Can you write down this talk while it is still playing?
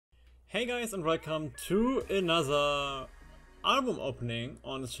Hey guys, and welcome to another album opening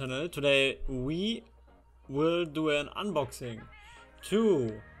on this channel. Today we will do an unboxing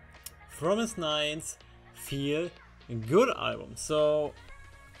to Promise Nine's Feel Good album. So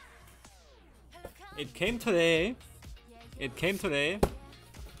it came today. And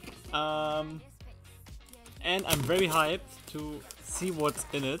I'm very hyped to see what's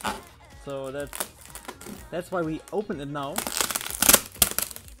in it. So that's why we open it now.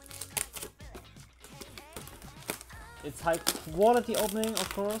 It's high quality opening, of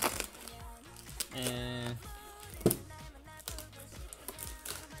course.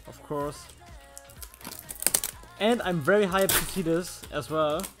 And I'm very hyped to see this as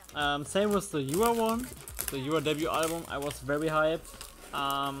well. Same with the I.O.I one, the I.O.I debut album. I was very hyped.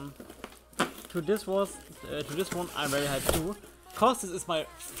 To this one, I'm very hyped too, cause this is my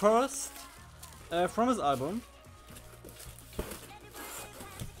first Promise album,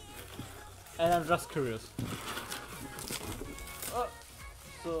 and I'm just curious.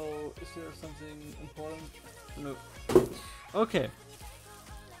 So, is there something important? No. Okay.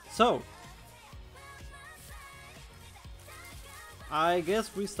 So, I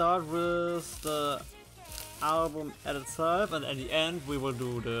guess we start with the album at itself, and at the end we will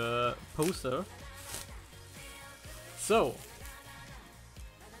do the poster. So,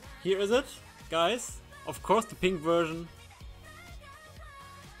 here is it, guys. Of course, the pink version.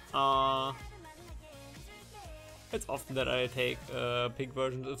 It's often that I take pink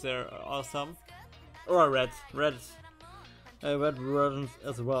versions if there are some, or red versions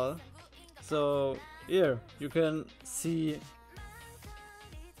as well. So here you can see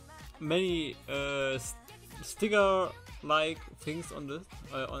many sticker-like things on this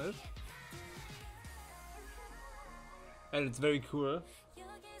on it, and it's very cool.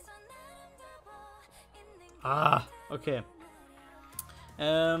 Okay.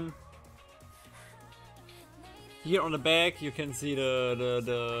 Here on the back you can see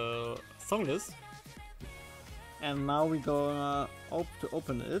the song list, and now we're gonna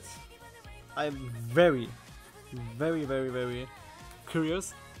open it. I'm very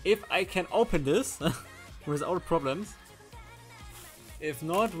curious if I can open this without problems. If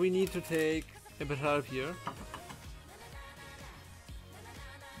not, we need to take a bit help here,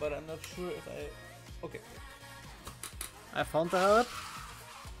 but I'm not sure if I... Okay, I found the help.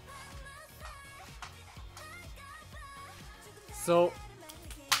 So,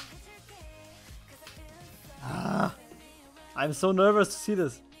 I'm so nervous to see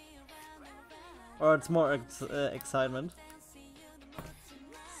this, or it's more excitement.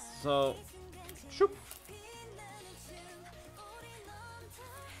 So, shoop.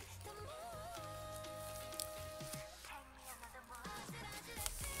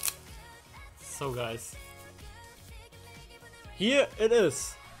 So guys, here it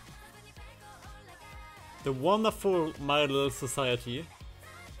is. The wonderful My Little Society.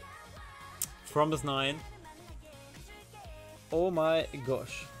 Promise 9. Oh my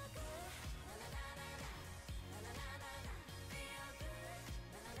gosh.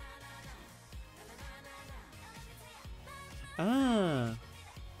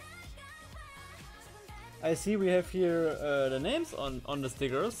 I see we have here the names on the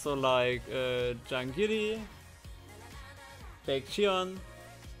stickers. So like Jangiri, Baekjeon,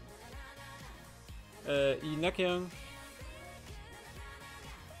 I Nakyung,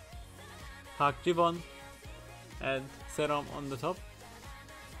 Park Jibon, and Seram on the top.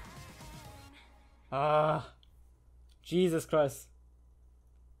 Jesus Christ.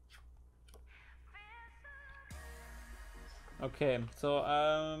 Okay, so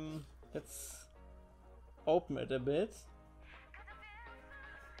let's open it a bit.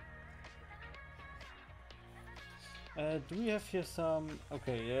 Do we have here some?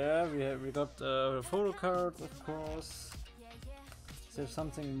 Okay, yeah, we got photo cards, of course. Is there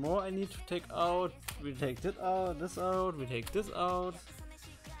something more I need to take out? We take this out, we take this out.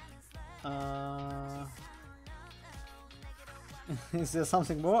 Is there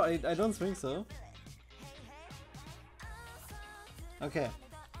something more? I don't think so. Okay,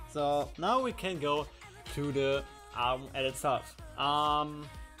 so now we can go to the album at itself.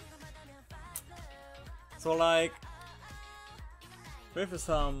 So like, with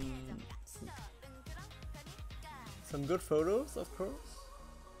some good photos, of course.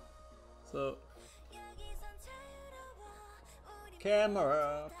 So,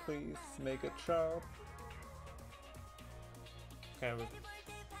 camera, please make it sharp. Okay.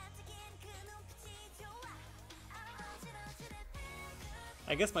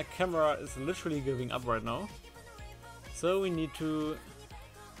 I guess my camera is literally giving up right now. So we need to...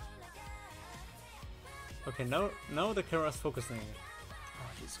 Okay, now the camera is focusing. Oh,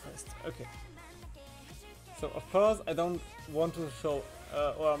 Jesus Christ. Okay. So of course I don't want to show,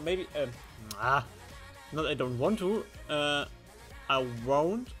 or maybe, not I don't want to, I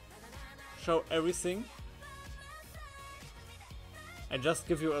won't show everything. I just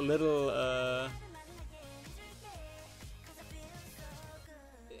give you a little, a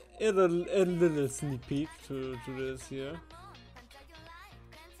little sneak peek to this here.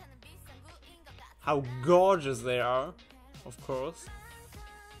 How gorgeous they are, of course.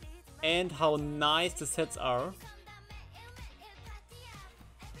 And how nice the sets are.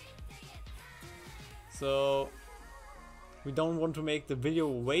 So we don't want to make the video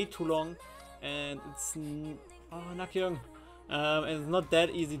way too long, and it's and it's not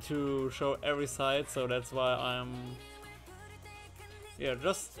that easy to show every side, so that's why I'm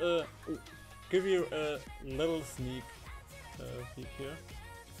just give you a little sneak peek here.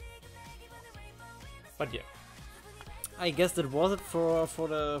 But yeah, I guess that was it for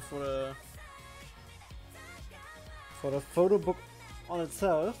the photo book on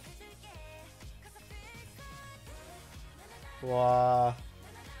itself. Wow.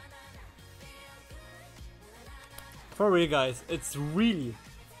 For real, guys, it's really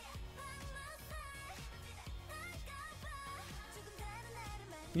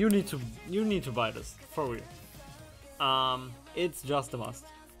you need to buy this for real. It's just a must.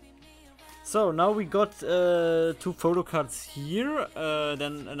 So now we got 2 photo cards here,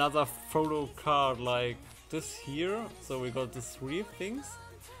 then another photo card like this here. So we got the 3 things,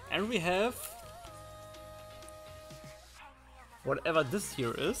 and we have whatever this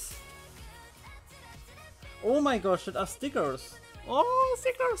here is. Oh my gosh, that are stickers! Oh,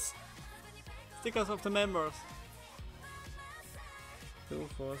 stickers! Stickers of the members. 2,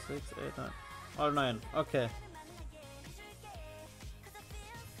 4, 6, 8, 9. All 9, okay.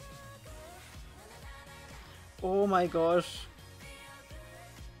 Oh my gosh.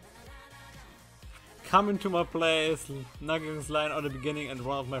 Come into my place. Nuggets line at the beginning and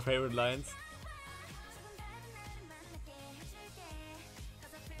one of my favorite lines.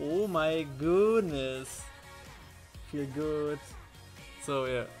 Oh my goodness. Feel good. So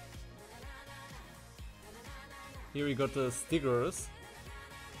yeah. Here we got the stickers.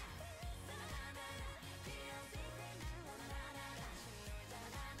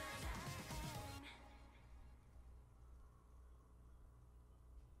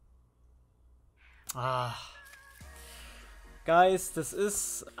 Guys, this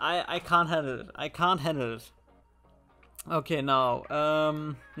is I can't handle it. I can't handle it. Okay, now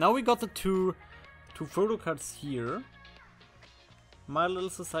now we got the two photo cards here. My Little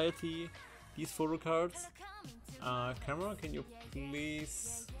Society, these photo cards. Camera, can you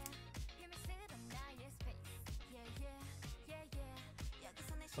please?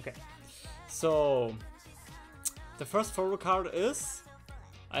 Okay, so the first photo card is,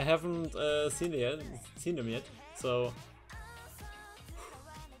 I haven't seen them yet, so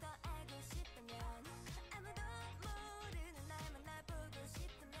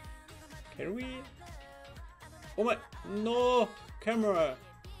can we? Oh my, no, camera!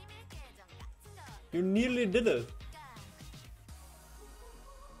 You nearly did it.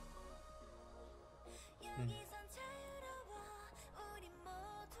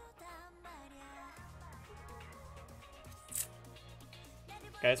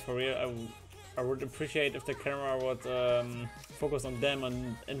 Guys, for real, I would appreciate if the camera would focus on them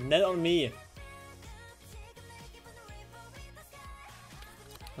and not on me.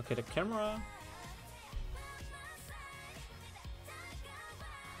 Okay, the camera.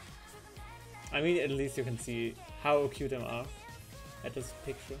 I mean, at least you can see how cute they are at this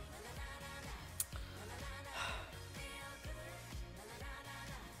picture.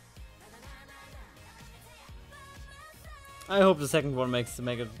 I hope the second one makes it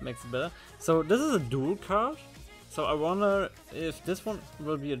better. So this is a dual card. So I wonder if this one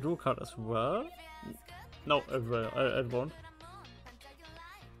will be a dual card as well. No, it won't.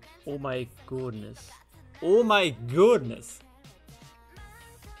 Oh my goodness. Oh my goodness.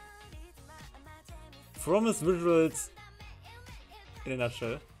 Promise visuals in a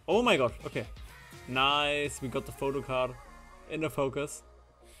nutshell. Oh my god, okay. Nice, we got the photo card in the focus.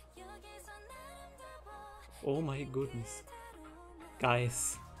 Oh my goodness.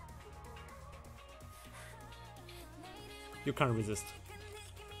 Guys. You can't resist.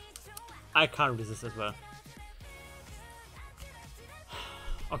 I can't resist as well.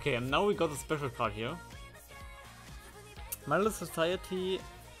 Okay, and now we got a special card here. My Little Society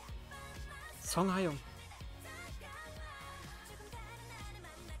Song I.O.I.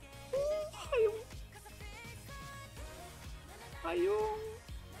 I.O.I.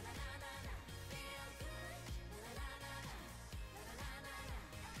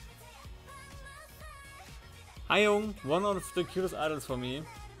 I.O.I, one of the cutest idols for me.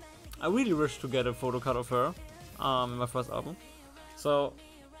 I really wish to get a photo card of her in my first album. So,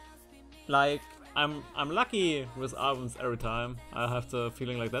 like, I'm lucky with albums every time. I have the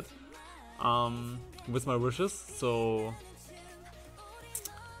feeling like that with my wishes. So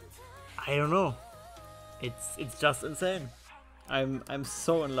I don't know. It's just insane. I'm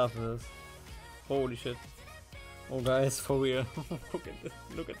so in love with this. Holy shit! Oh guys, for real. Look at this.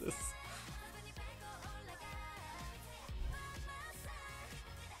 Look at this.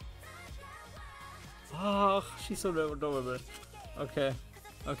 Oh, she's so adorable. Okay,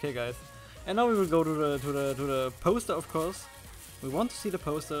 okay, guys. And now we will go to the poster, of course. We want to see the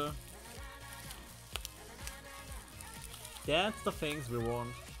poster. That's the things we want.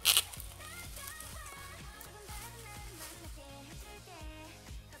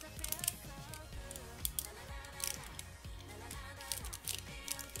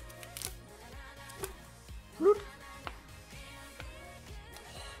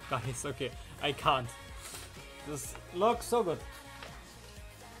 Guys, okay, I can't. This looks so good.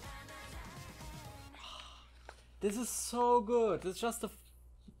 This is so good. It's just a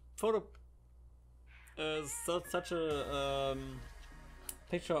photo, such a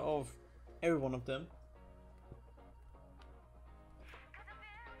picture of every one of them.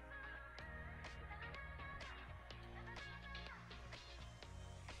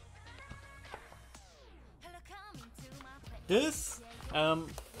 This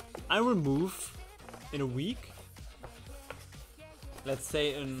I will move in a week. Let's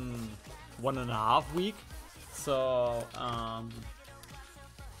say in 1.5 weeks. So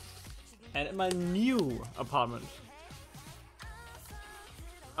and in my new apartment,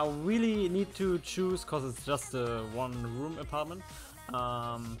 I really need to choose, cause it's just a 1-room apartment.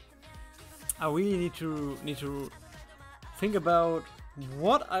 I really need to think about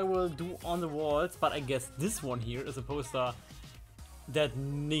what I will do on the walls, but I guess this one here is a poster that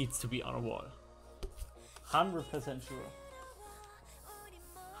needs to be on a wall. 100% sure.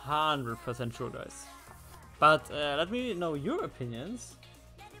 100% sure, guys. But let me know your opinions.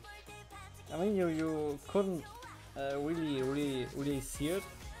 I mean, you couldn't really see it,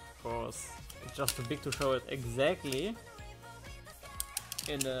 because it's just too big to show it exactly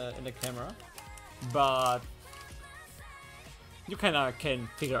in the camera. But you kinda can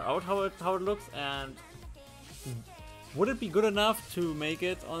figure out how it looks, and would it be good enough to make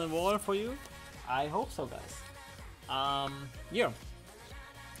it on the wall for you? I hope so, guys. Yeah.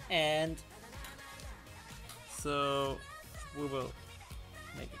 And so we will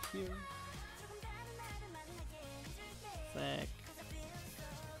make it here. Back.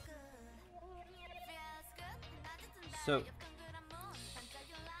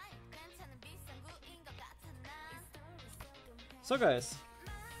 So guys,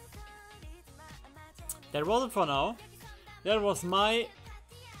 that was it for now. That was my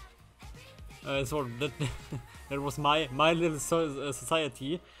that was my little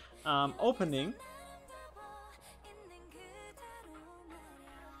society opening.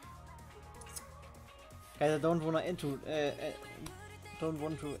 Guys, I don't wanna end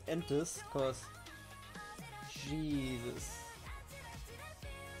this, cause Jesus,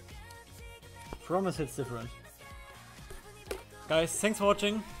 promise it's different. Guys, thanks for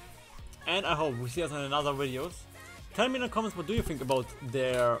watching, and I hope we see us in another videos. Tell me in the comments what do you think about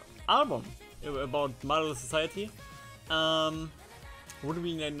their album, about My Little Society. Would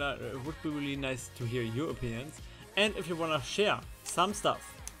be really nice to hear your opinions, and if you wanna share some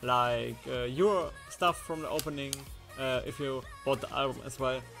stuff, like your stuff from the opening, if you bought the album as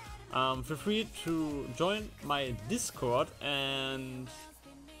well, feel free to join my Discord, and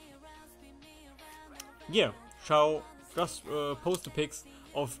yeah, just post the pics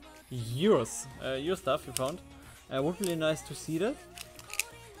of your stuff you found. Would be really nice to see that.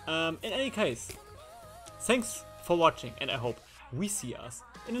 In any case, thanks for watching, and I hope we see us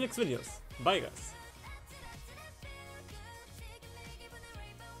in the next videos. Bye guys.